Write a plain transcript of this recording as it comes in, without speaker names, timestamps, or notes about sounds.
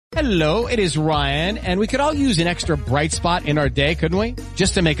Hello, it is Ryan, and we could all use an extra bright spot in our day, couldn't we?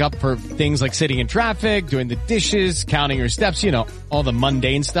 Just to make up for things like sitting in traffic, doing the dishes, counting your steps, you know, all the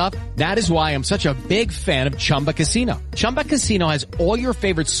mundane stuff. That is why I'm such a big fan of Chumba Casino. Chumba Casino has all your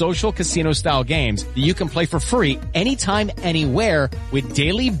favorite social casino-style games that you can play for free anytime, anywhere with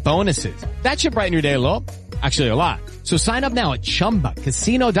daily bonuses. That should brighten your day a little. Actually, a lot. So sign up now at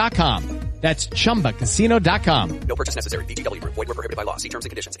ChumbaCasino.com. That's ChumbaCasino.com. No purchase necessary. VGW Group. Void where prohibited by law. See terms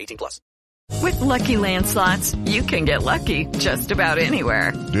and conditions. 18+. With Lucky Land Slots, you can get lucky just about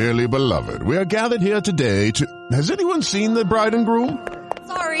anywhere. Dearly beloved, we are gathered here today to... Has anyone seen the bride and groom?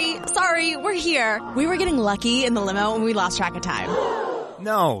 Sorry, we're here. We were getting lucky in the limo and we lost track of time.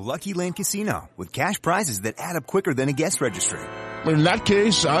 No, Lucky Land Casino, with cash prizes that add up quicker than a guest registry. In that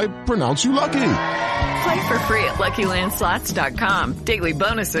case, I pronounce you lucky. Play for free at LuckyLandSlots.com. Daily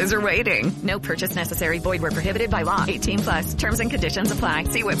bonuses are waiting. No purchase necessary. Void where prohibited by law. 18+. Terms and conditions apply.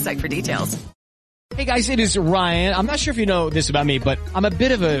 See website for details. Hey guys, it is Ryan. I'm not sure if you know this about me, but I'm a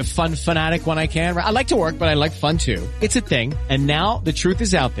bit of a fun fanatic when I can. I like to work, but I like fun too. It's a thing. And now the truth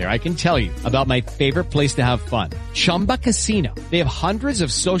is out there. I can tell you about my favorite place to have fun. Chumba Casino. They have hundreds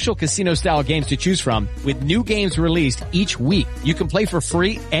of social casino style games to choose from with new games released each week. You can play for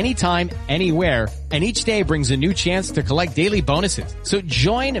free anytime, anywhere. And each day brings a new chance to collect daily bonuses. So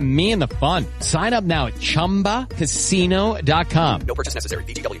join me in the fun. Sign up now at ChumbaCasino.com. No purchase necessary.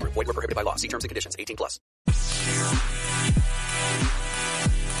 VGW Group. Void where prohibited by law. See terms and conditions. 18+.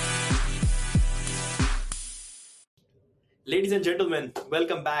 Ladies and gentlemen,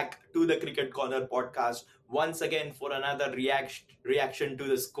 welcome back to the Cricket Corner podcast. Once again for another reaction to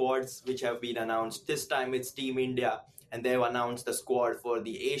the squads which have been announced. This time it's Team India, and they've announced the squad for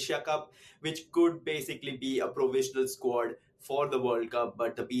the Asia Cup, which could basically be a provisional squad for the World Cup,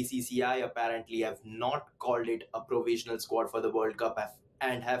 but the BCCI apparently have not called it a provisional squad for the World Cup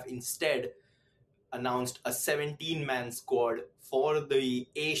and have instead announced a 17-man squad for the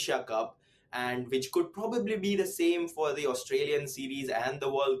Asia Cup, and which could probably be the same for the Australian series and the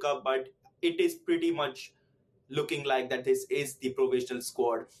World Cup, but it is pretty much looking like that this is the provisional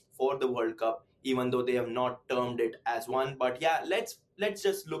squad for the World Cup, even though they have not termed it as one. But yeah, let's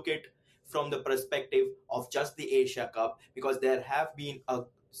just look at from the perspective of just the Asia Cup, because there have been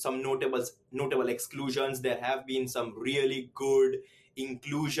some notable exclusions. There have been some really good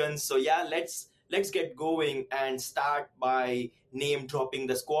inclusions. So yeah, let's get going and start by name dropping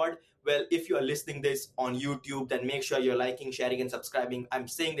the squad. Well, if you are listening this on YouTube, then make sure you're liking, sharing, and subscribing. I'm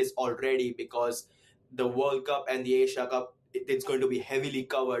saying this already because the World Cup and the Asia Cup, it's going to be heavily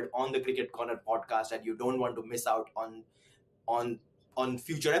covered on the Cricket Corner podcast, and you don't want to miss out on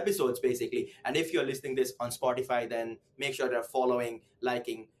future episodes, basically. And if you're listening this on Spotify, then make sure you're following,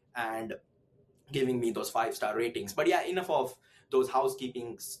 liking, and giving me those 5-star ratings. But yeah, enough of those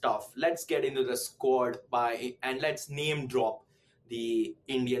housekeeping stuff. Let's get into the squad and let's name drop the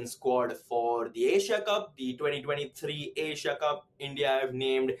Indian squad for the Asia Cup, the 2023 Asia Cup. India have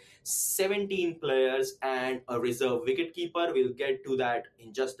named 17 players and a reserve wicketkeeper. We'll get to that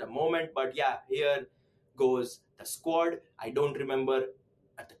in just a moment. But yeah, here goes the squad. I don't remember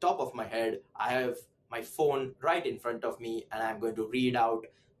at the top of my head. I have my phone right in front of me, and I'm going to read out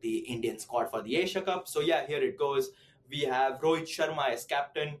the Indian squad for the Asia Cup. So yeah, here it goes. We have Rohit Sharma as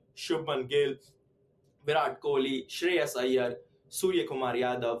captain, Shubman Gill, Virat Kohli, Shreyas Iyer, Surya Kumar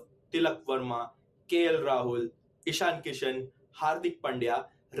Yadav, Tilak Verma, KL Rahul, Ishan Kishan, Hardik Pandya,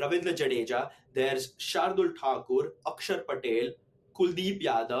 Ravindra Jadeja. There's Shardul Thakur, Akshar Patel, Kuldeep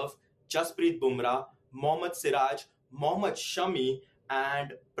Yadav, Jasprit Bumrah, Mohammad Siraj, Mohammad Shami,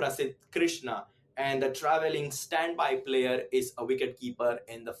 and Prasidh Krishna. And the travelling standby player is a wicketkeeper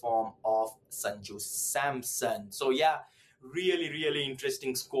in the form of Sanju Samson. So yeah, really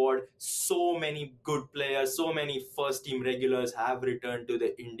interesting squad. So many good players, so many first team regulars have returned to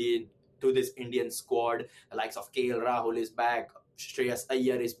this Indian squad. The likes of KL Rahul is back, Shreyas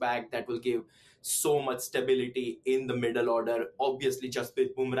Iyer is back. That will give so much stability in the middle order. Obviously,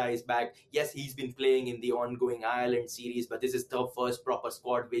 Jasprit Bumrah is back. Yes, he's been playing in the ongoing Ireland series, but this is the first proper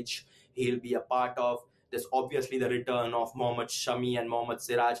squad which he'll be a part of. There's obviously the return of Mohammad Shami and Mohammad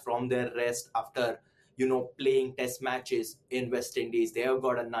Siraj from their rest after, playing test matches in West Indies. They have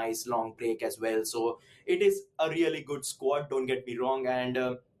got a nice long break as well. So it is a really good squad, don't get me wrong. And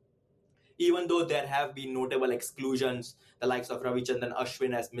even though there have been notable exclusions, the likes of Ravichandran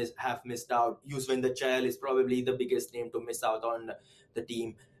Ashwin have missed out. Yuzvendra Chahal is probably the biggest name to miss out on the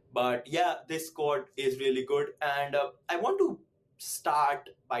team. But yeah, this squad is really good. And I want to start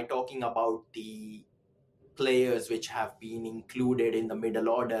by talking about the players which have been included in the middle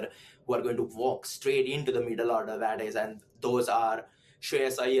order, who are going to walk straight into the middle order, that is. And those are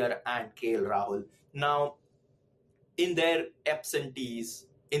Shreyas Iyer and KL Rahul. Now, in their absence,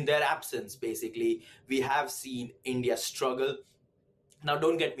 basically, we have seen India struggle. Now,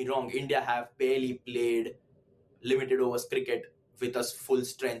 don't get me wrong, India have barely played limited overs cricket with a full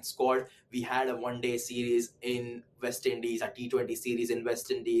strength squad. We had a one-day series in West Indies, a T20 series in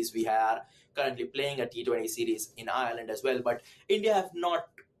West Indies. We are currently playing a T20 series in Ireland as well. But India have not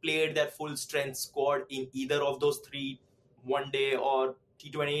played their full strength squad in either of those three one-day or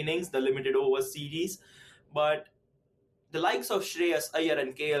T20 innings, the limited overs series. But the likes of Shreyas Iyer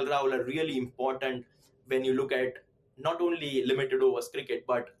and KL Rahul are really important when you look at not only limited overs cricket,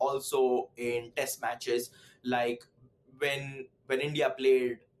 but also in test matches, like when India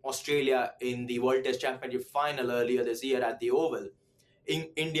played Australia in the World Test Championship final earlier this year at the Oval.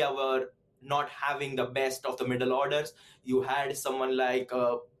 India were not having the best of the middle orders. You had someone like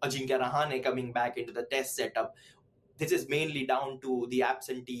Ajinkya Rahane coming back into the test setup. This is mainly down to the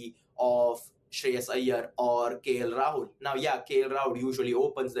absentee of Shreyas Iyer or KL Rahul. Now, yeah, KL Rahul usually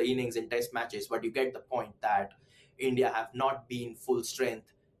opens the innings in test matches, but you get the point that India have not been full strength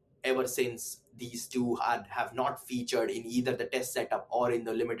ever since these two have not featured in either the test setup or in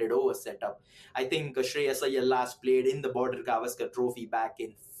the limited over setup. I think Shreyas Iyer last played in the Border Gavaskar Trophy back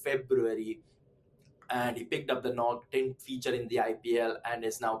in February, and he picked up the knock, didn't feature in the IPL, and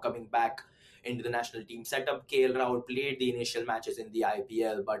is now coming back into the national team setup. KL Rahul played the initial matches in the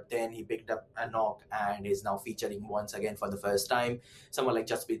IPL, but then he picked up a knock and is now featuring once again for the first time. Someone like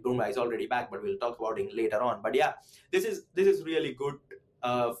Jasprit Bumrah is already back, but we'll talk about him later on. But yeah, this is really good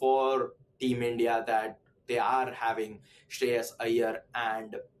for Team India that they are having Shreyas Iyer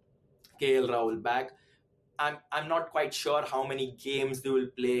and KL Rahul back. I'm not quite sure how many games they will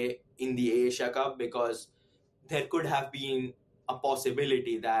play in the Asia Cup, because there could have been a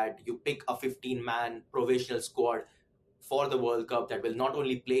possibility that you pick a 15-man provisional squad for the World Cup that will not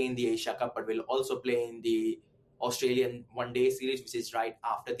only play in the Asia Cup but will also play in the Australian one-day series, which is right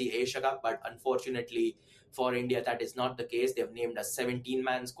after the Asia Cup. But unfortunately for India, that is not the case. They've named a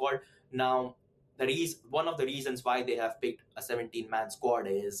 17-man squad. Now, one of the reasons why they have picked a 17-man squad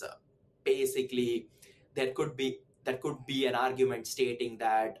is basically there could be an argument stating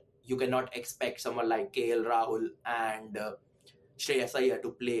that you cannot expect someone like KL Rahul and Shreyas Iyer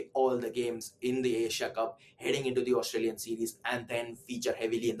to play all the games in the Asia Cup, heading into the Australian series, and then feature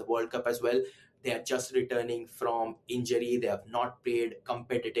heavily in the World Cup as well. They are just returning from injury. They have not played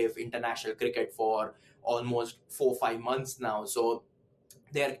competitive international cricket for almost 4 or 5 months now. So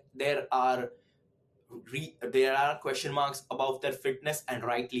there are question marks about their fitness, and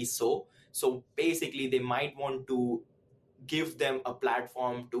rightly so. So basically, they might want to give them a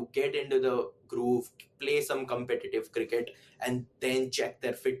platform to get into the groove, play some competitive cricket, and then check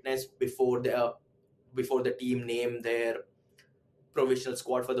their fitness before the team name their provisional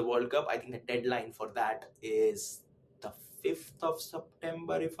squad for the World Cup. I think the deadline for that is the 5th of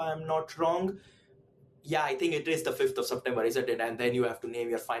September, if I'm not wrong. Yeah, I think it is the 5th of September, isn't it? And then you have to name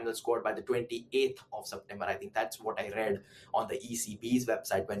your final squad by the 28th of September. I think that's what I read on the ECB's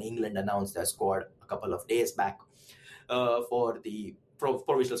website when England announced their squad a couple of days back for the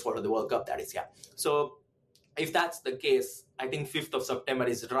provisional squad of the World Cup, that is, yeah. So if that's the case, I think 5th of September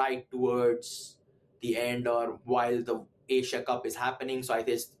is right towards the end or while the Asia Cup is happening. So I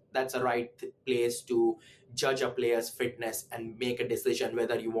think that's a right place to judge a player's fitness and make a decision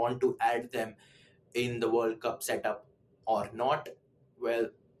whether you want to add them in the World Cup setup or not. Well,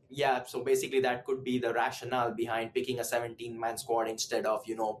 yeah, so basically that could be the rationale behind picking a 17-man squad instead of,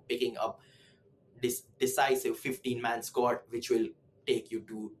 picking up decisive 15-man squad, which will take you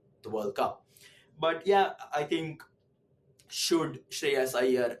to the World Cup. But yeah, I think should Shreyas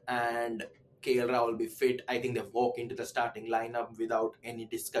Iyer and KL Rahul be fit, I think they've walked into the starting lineup without any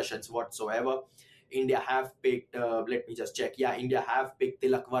discussions whatsoever. India have picked, let me just check. Yeah, India have picked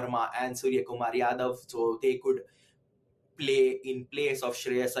Tilak Verma and Surya Kumar Yadav, so they could play in place of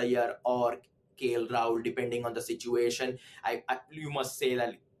Shreyas Iyer or KL Rahul depending on the situation. You must say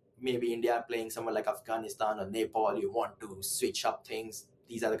that maybe India playing someone like Afghanistan or Nepal, you want to switch up things.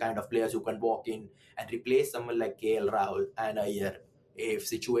 These are the kind of players who can walk in and replace someone like KL Rahul and Iyer if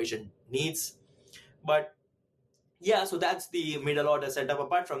situation needs. But yeah, so that's the middle order setup.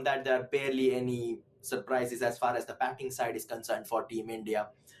 Apart from that, there are barely any surprises as far as the batting side is concerned for Team India.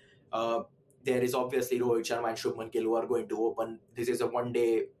 There is obviously Rohit Sharma and Shubman Gill who are going to open. This is a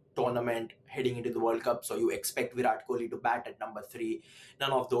one-day tournament heading into the World Cup, so you expect Virat Kohli to bat at number 3.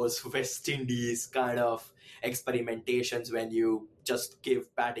 None of those West Indies kind of experimentations when you just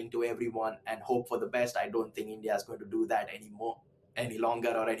give batting to everyone and hope for the best. I don't think India is going to do that any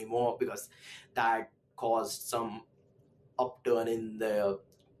longer, because that caused some upturn in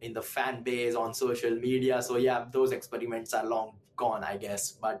the fan base on social media. So yeah, those experiments are long gone, I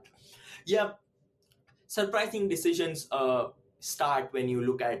guess. But yeah, surprising decisions start when you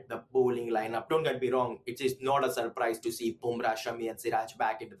look at the bowling lineup. Don't get me wrong, it is not a surprise to see Bumrah, Shami and Siraj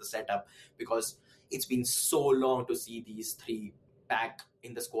back into the setup, because it's been so long to see these three back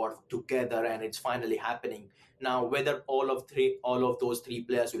in the squad together, and it's finally happening. Now, whether all of those three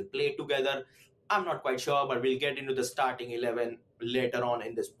players will play together, I'm not quite sure, but we'll get into the starting 11 later on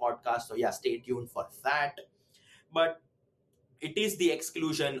in this podcast. So yeah, stay tuned for that. But it is the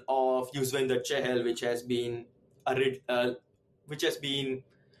exclusion of Yuzvendra Chahal, which has been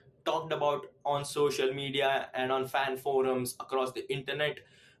talked about on social media and on fan forums across the internet.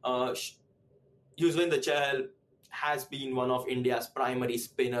 Yuzvendra Chahal has been one of India's primary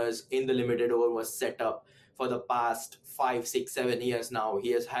spinners in the limited overs setup for the past 5, 6, 7 years now.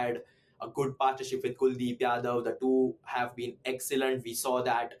 He has had a good partnership with Kuldeep Yadav. The two have been excellent. We saw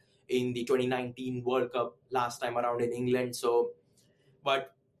that in the 2019 World Cup last time around in England.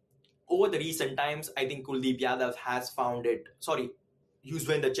 But over the recent times, I think Yuzvendra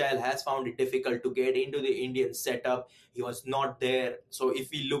Chahal has found it difficult to get into the Indian setup. He was not there. So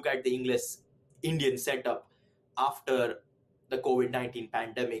if we look at the Indian setup after the COVID-19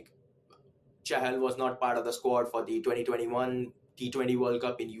 pandemic, Chahal was not part of the squad for the 2021 T20 World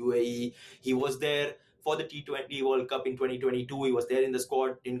Cup in UAE. He was there for the T20 World Cup in 2022. He was there in the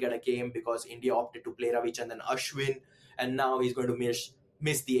squad, didn't get a game because India opted to play Ravichandran Ashwin, and now he's going to miss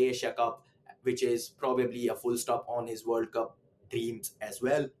the Asia Cup, which is probably a full stop on his World Cup dreams as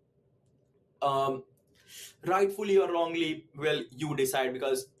well. Rightfully or wrongly, well, you decide,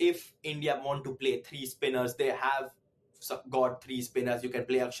 because if India want to play three spinners, they have got three spinners. You can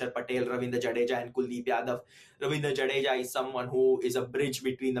play Akshar Patel, Ravindra Jadeja and Kuldeep Yadav. Ravindra Jadeja is someone who is a bridge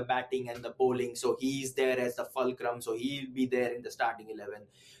between the batting and the bowling, so he's there as the fulcrum, so he'll be there in the starting 11.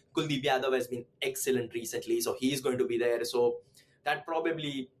 Kuldeep Yadav has been excellent recently, so he's going to be there. So that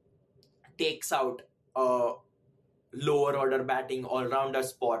probably takes out a lower order batting all-rounder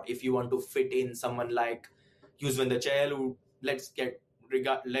spot if you want to fit in someone like Yuzvendra Chahal, who let's get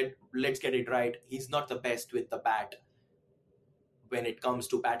it right, he's not the best with the bat. When it comes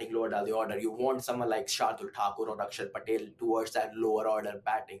to batting lower down the order, you want someone like Shardul Thakur or Akshar Patel towards that lower order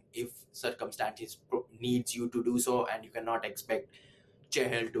batting if circumstances needs you to do so, and you cannot expect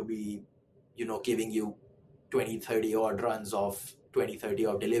Chahal to be, giving you 20-30 odd runs of 20-30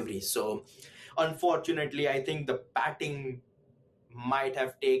 of deliveries. So unfortunately, I think the batting might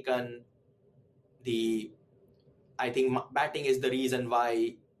have taken batting is the reason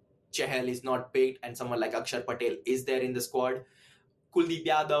why Chahal is not picked and someone like Akshar Patel is there in the squad. Kuldeep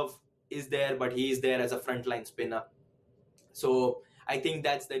Yadav is there, but he is there as a frontline spinner. So I think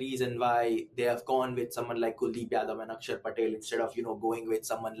that's the reason why they have gone with someone like Kuldeep Yadav and Akshar Patel instead of, going with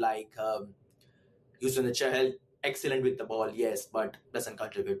someone like Yuzvendra Chahal. Excellent with the ball, yes, but doesn't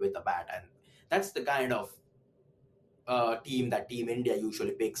contribute with the bat. And that's the kind of team that Team India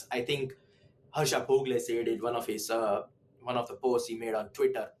usually picks. I think Harsha Bhogle said it, one of the posts he made on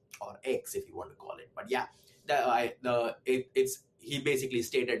Twitter, or X if you want to call it. But yeah, he basically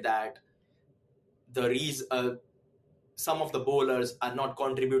stated that the reason some of the bowlers are not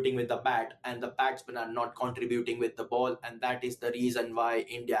contributing with the bat and the batsmen are not contributing with the ball, and that is the reason why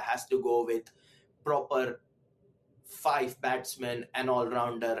India has to go with proper 5 batsmen, an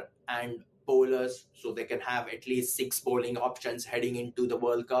all-rounder and bowlers, so they can have at least 6 bowling options heading into the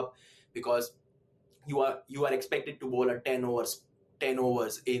World Cup, because you are expected to bowl a 10 overs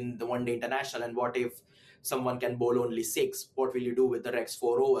in the one day international, and what if someone can bowl only 6? What will you do with the next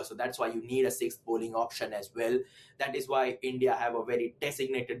 4 overs? So that's why you need a 6th bowling option as well. That is why India have a very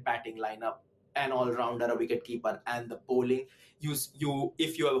designated batting lineup, an all-rounder, a wicketkeeper, and the bowling.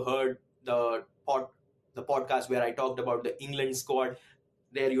 If you have heard the podcast where I talked about the England squad,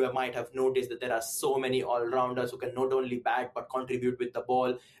 there you might have noticed that there are so many all-rounders who can not only bat but contribute with the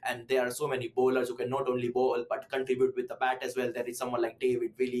ball, and there are so many bowlers who can not only bowl but contribute with the bat as well. There is someone like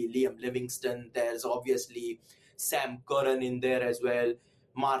David Willey, Liam Livingstone, there's obviously Sam Curran in there as well.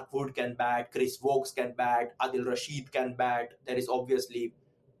 Mark Wood can bat, Chris Wokes can bat, Adil Rashid can bat. There is obviously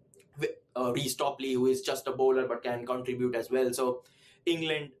Reece Topley, who is just a bowler but can contribute as well. So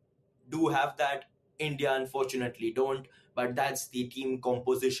England do have that. India unfortunately don't, but that's the team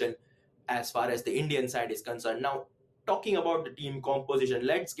composition as far as the Indian side is concerned. Now, talking about the team composition,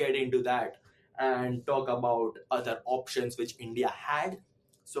 let's get into that and talk about other options which India had.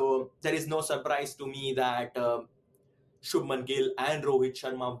 So there is no surprise to me that Shubman Gill and Rohit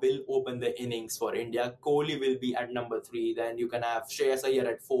Sharma will open the innings for India. Kohli will be at number 3. Then you can have Shreyas Iyer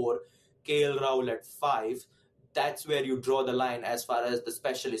at 4, KL Rahul at 5. that's where you draw the line as far as the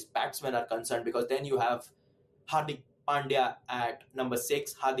specialist batsmen are concerned, because then you have Hardik Pandya at number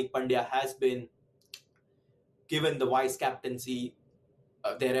 6. Hardik Pandya has been given the vice captaincy.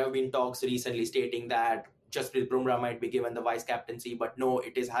 There have been talks recently stating that Jasprit Bumrah might be given the vice captaincy, but no,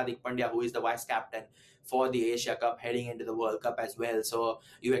 it is Hardik Pandya who is the vice captain for the Asia Cup heading into the World Cup as well. So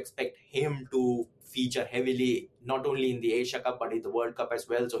you expect him to feature heavily, not only in the Asia Cup, but in the World Cup as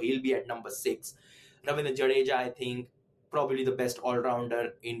well. So he'll be at number 6. Ravindra Jadeja, I think, probably the best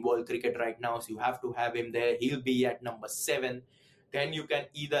all-rounder in world cricket right now. So you have to have him there. He'll be at number 7. Then you can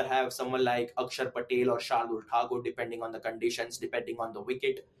either have someone like Akshar Patel or Shardul Thakur, depending on the conditions, depending on the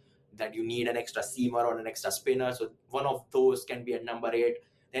wicket, that you need an extra seamer or an extra spinner. So one of those can be at number 8.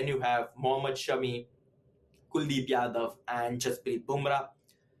 Then you have Mohammad Shami, Kuldeep Yadav, and Jasprit Bumrah.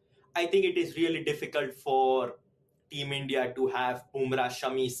 I think it is really difficult for Team India to have Bumrah,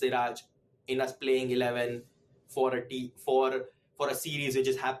 Shami, Siraj in a playing 11 for a series which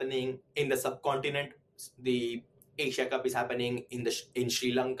is happening in the subcontinent. The Asia Cup is happening in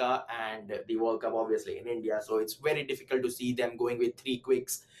Sri Lanka, and the World Cup obviously in India. So it's very difficult to see them going with 3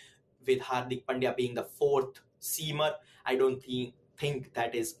 quicks, with Hardik Pandya being the 4th seamer. I don't think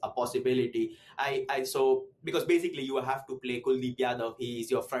that is a possibility. So because basically you have to play Kuldeep Yadav. He is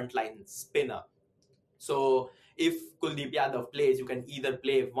your frontline spinner. So if Kuldeep Yadav plays, you can either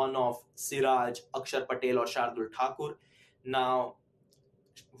play one of Siraj, Akshar Patel, or Shardul Thakur. Now,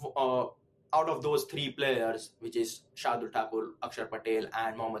 out of those 3 players, which is Shardul Thakur, Akshar Patel,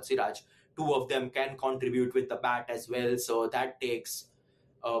 and Mohammad Siraj, 2 of them can contribute with the bat as well. So that takes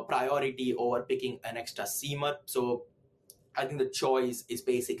priority over picking an extra seamer. So I think the choice is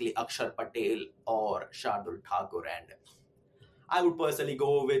basically Akshar Patel or Shardul Thakur, and I would personally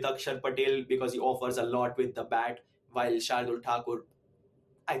go with Akshar Patel because he offers a lot with the bat, while Shardul Thakur,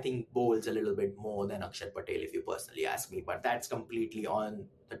 I think, bowls a little bit more than Akshar Patel, if you personally ask me. But that's completely on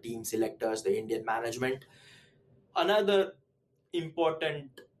the team selectors, the Indian management. Another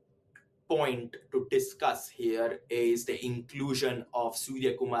important point to discuss here is the inclusion of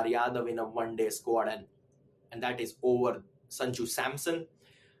Surya Kumar Yadav in a one-day squad, and that is over Sanju Samson.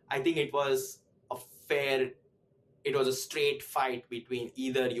 I think it was a straight fight between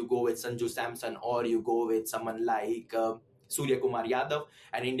either you go with Sanju Samson or you go with someone like Surya Kumar Yadav,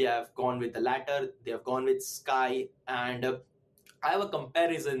 and India have gone with the latter. They have gone with Sky, and I have a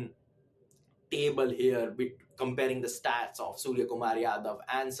comparison table here comparing the stats of Surya Kumar Yadav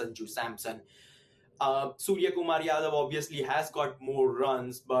and Sanju Samson. Surya Kumar Yadav obviously has got more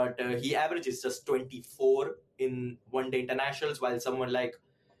runs, but he averages just 24 in one-day internationals, while someone like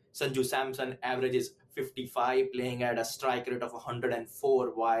Sanju Samson averages 55, playing at a strike rate of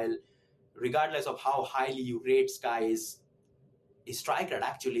 104, while regardless of how highly you rate Sky, his strike rate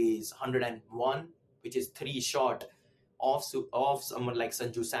actually is 101, which is 3 short of someone like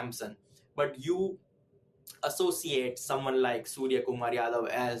Sanju Samson. But you associate someone like Surya Kumar Yadav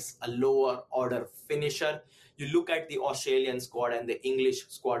as a lower order finisher. You look at the Australian squad and the English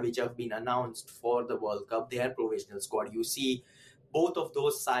squad, which have been announced for the World Cup, their provisional squad. You see both of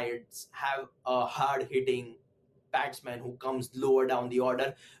those sides have a hard-hitting batsman who comes lower down the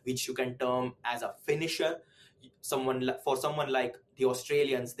order, which you can term as a finisher. For someone like the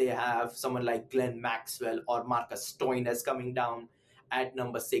Australians, they have someone like Glenn Maxwell or Marcus Stoinis coming down at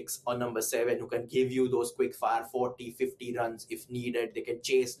number 6 or number 7, who can give you those quick fire 40, 50 runs if needed. They can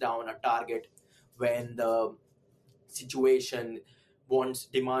chase down a target when the situation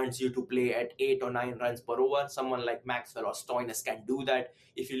demands you to play at 8 or 9 runs per over. Someone like Maxwell or Stoinis can do that.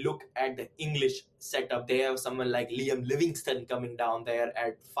 If you look at the English setup, they have someone like Liam Livingston coming down there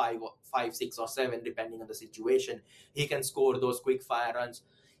at 5, 6 or 7, depending on the situation. He can score those quick fire runs.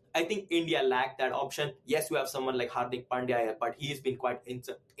 I think India lacked that option. Yes, you have someone like Hardik Pandya, but he's been quite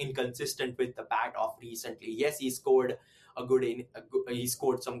inconsistent with the bat off recently. Yes, he scored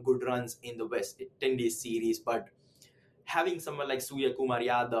some good runs in the West Indies series, but having someone like Surya Kumar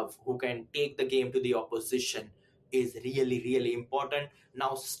Yadav who can take the game to the opposition is really, really important. Now,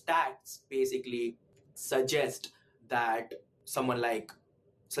 stats basically suggest that someone like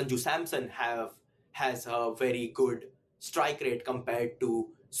Sanju Samson has a very good strike rate compared to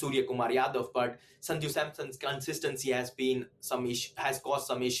Surya Kumar Yadav, but Sanju Samson's consistency has caused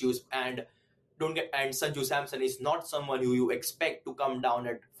some issues, and Sanju Samson is not someone who you expect to come down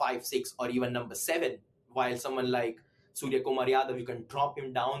at 5, 6 or even number 7, while someone like Surya Kumar Yadav, you can drop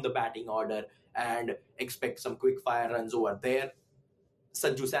him down the batting order and expect some quick fire runs over there.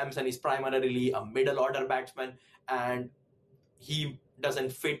 Sanju Samson is primarily a middle order batsman, and he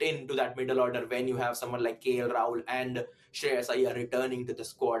doesn't fit into that middle order when you have someone like KL Rahul and Shreyas Iyer returning to the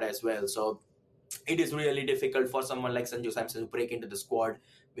squad as well. So it is really difficult for someone like Sanju Samson to break into the squad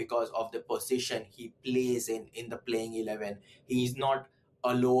because of the position he plays in the playing 11. He is not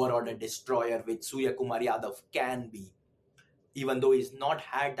a lower order destroyer, which Surya Kumar Yadav can be, even though he's not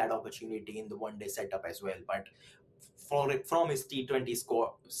had that opportunity in the one-day setup as well. But from his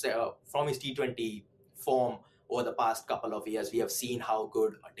T20 from his T20 form over the past couple of years, we have seen how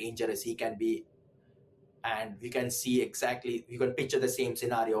good or dangerous he can be, and we can see exactly, you can picture the same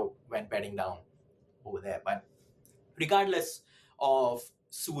scenario when bedding down over there. But regardless of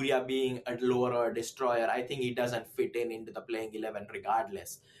Surya being a lower or destroyer, I think he doesn't fit into the playing 11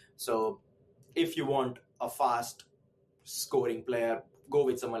 regardless. So if you want a fast scoring player, go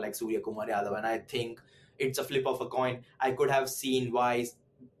with someone like Surya Kumar Yadav, and I think it's a flip of a coin. I could have seen why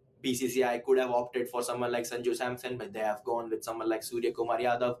BCCI could have opted for someone like Sanju Samson, but they have gone with someone like Surya Kumar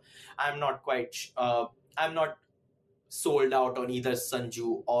Yadav. I'm not sold out on either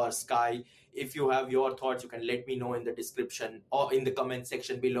Sanju or Sky. If you have your thoughts, you can let me know in the description or in the comment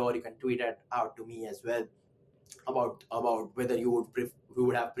section below, or you can tweet it out to me as well about whether you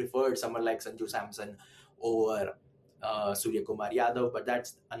would have preferred someone like Sanju Samson over Surya Kumar Yadav. But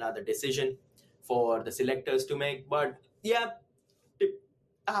that's another decision for the selectors to make. But yeah,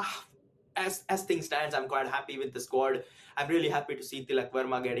 as things stands, I'm quite happy with the squad. I'm really happy to see Tilak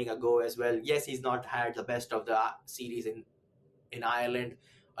Verma getting a go as well. Yes, he's not had the best of the series in Ireland,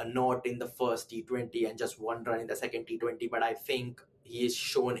 a note in the first T20 and just one run in the second T20, but I think he has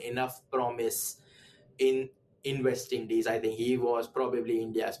shown enough promise in West Indies. I think he was probably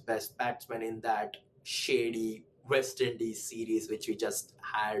India's best batsman in that shady West Indies series which we just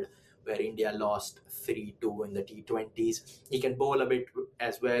had, where India lost 3-2 in the T20s. He can bowl a bit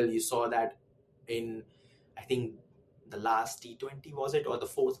as well. You saw that in, I think, the last T20, was it? Or the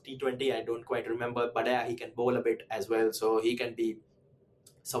fourth T20? I don't quite remember. But yeah, he can bowl a bit as well. So he can be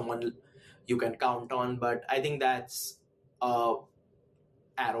someone you can count on. But I think that's a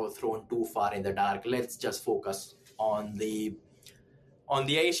arrow thrown too far in the dark. Let's just focus on the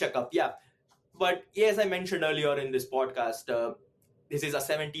Asia Cup. Yeah. But yes, I mentioned earlier in this podcast, this is a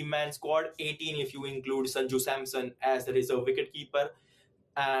 17-man squad, 18 if you include Sanju Samson as the reserve wicketkeeper,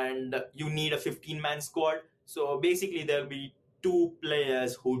 and you need a 15-man squad. So basically, there'll be 2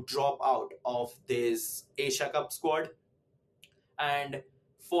 players who drop out of this Asia Cup squad. And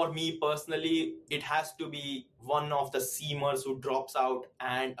for me personally, it has to be one of the seamers who drops out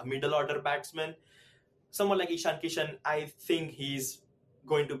and a middle order batsman. Someone like Ishan Kishan, I think he's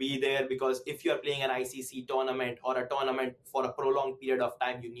going to be there, because if you are playing an ICC tournament or a tournament for a prolonged period of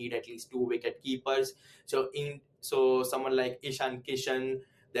time, you need at least 2 wicket keepers. So someone like Ishan Kishan,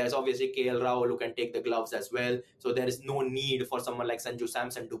 there's obviously KL Rahul who can take the gloves as well. So there is no need for someone like Sanju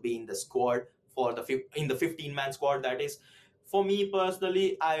Samson to be in the squad in the 15-man squad. That is, for me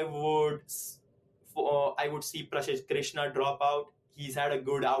personally, I would see Prasidh Krishna drop out. He's had a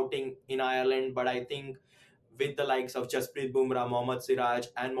good outing in Ireland, but I think with the likes of Jasprit Bumrah, Mohammad Siraj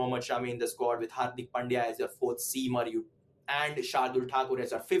and Mohammad Shami in the squad, with Hardik Pandya as your 4th seamer, and Shardul Thakur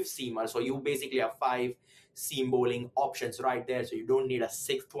as your 5th seamer, so you basically have 5 seam bowling options right there, so you don't need a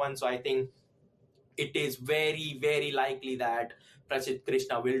 6th one. So I think it is very, very likely that Prasidh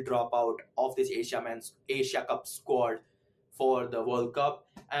Krishna will drop out of this Asia Cup squad for the World Cup.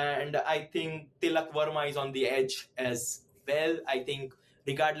 And I think Tilak Verma is on the edge as well. I think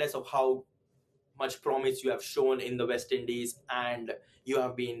regardless of how much promise you have shown in the West Indies, and you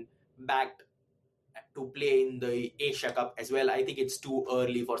have been backed to play in the Asia Cup as well, I think it's too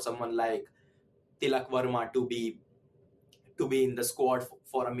early for someone like Tilak Verma to be in the squad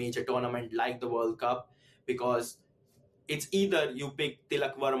for a major tournament like the World Cup, because it's either you pick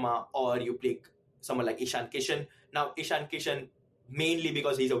Tilak Verma or you pick someone like Ishan Kishan. Now, Ishan Kishan, mainly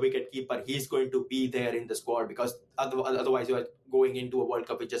because he's a wicket keeper, he's going to be there in the squad, because otherwise you are going into a World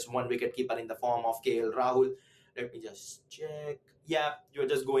Cup with just 1 wicket keeper in the form of KL Rahul. Let me just check. Yeah, you're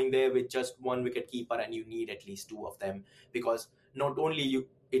just going there with just 1 wicket keeper, and you need at least 2 of them, because not only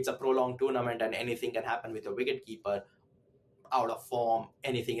it's a prolonged tournament and anything can happen with a wicket keeper, out of form,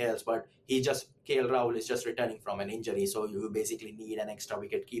 anything else, but KL Rahul is just returning from an injury, so you basically need an extra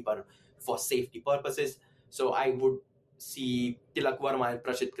wicket keeper for safety purposes. So I would see Tilak Verma and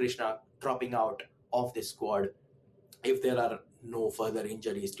Prasidh Krishna dropping out of this squad if there are no further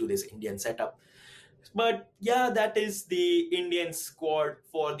injuries to this Indian setup. But yeah, that is the Indian squad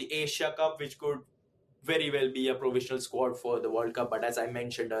for the Asia Cup, which could very well be a provisional squad for the World Cup. But as I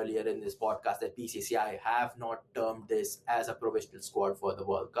mentioned earlier in this podcast, that BCCI have not termed this as a provisional squad for the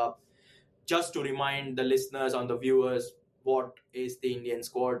World Cup. Just to remind the listeners and the viewers, what is the Indian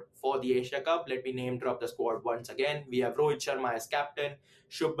squad for the Asia Cup? Let me name drop the squad once again. We have Rohit Sharma as captain,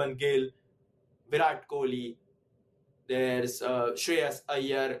 Shubman Gill, Virat Kohli, there's Shreyas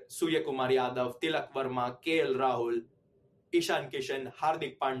Iyer, Surya Kumar Yadav, Tilak Verma, KL Rahul, Ishan Kishan,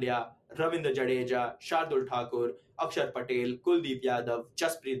 Hardik Pandya, Ravindra Jadeja, Shardul Thakur, Akshar Patel, Kuldeep Yadav,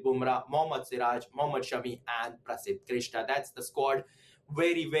 Jasprit Bumrah, Mohammad Siraj, Mohammad Shami, and Prasidh Krishna. That's the squad.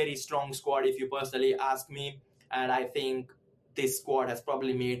 Very, very strong squad if you personally ask me. And I think this squad has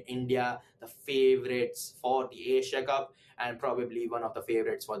probably made India the favorites for the Asia Cup and probably one of the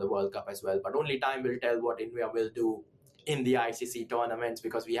favorites for the World Cup as well. But only time will tell what India will do in the ICC tournaments,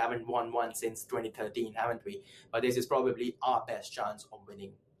 because we haven't won one since 2013, haven't we? But this is probably our best chance of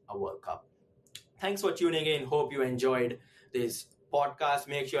winning a World Cup. Thanks for tuning in. Hope you enjoyed this podcast.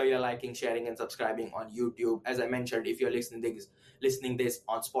 Make sure you're liking, sharing, and subscribing on YouTube. As I mentioned, if you're listening this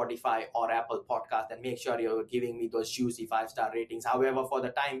on Spotify or Apple Podcast, then make sure you're giving me those juicy 5-star ratings. However, for the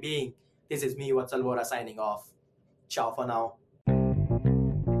time being, this is me, Vatsal Vora, signing off. Ciao for now.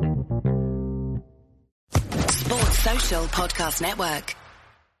 Sports Social Podcast Network.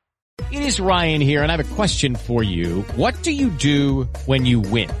 It is Ryan here, and I have a question for you. What do you do when you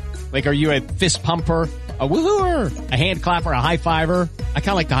win? Like, are you a fist pumper, a woo-hooer, a hand clapper, a high-fiver? I kind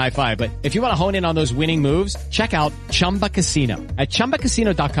of like the high-five, but if you want to hone in on those winning moves, check out Chumba Casino. At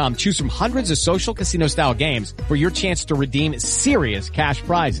ChumbaCasino.com, choose from hundreds of social casino-style games for your chance to redeem serious cash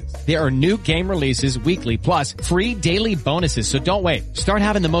prizes. There are new game releases weekly, plus free daily bonuses, so don't wait. Start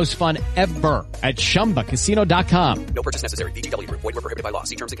having the most fun ever at ChumbaCasino.com. No purchase necessary. VGW Group. Void where prohibited by law.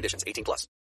 See terms and conditions. 18+.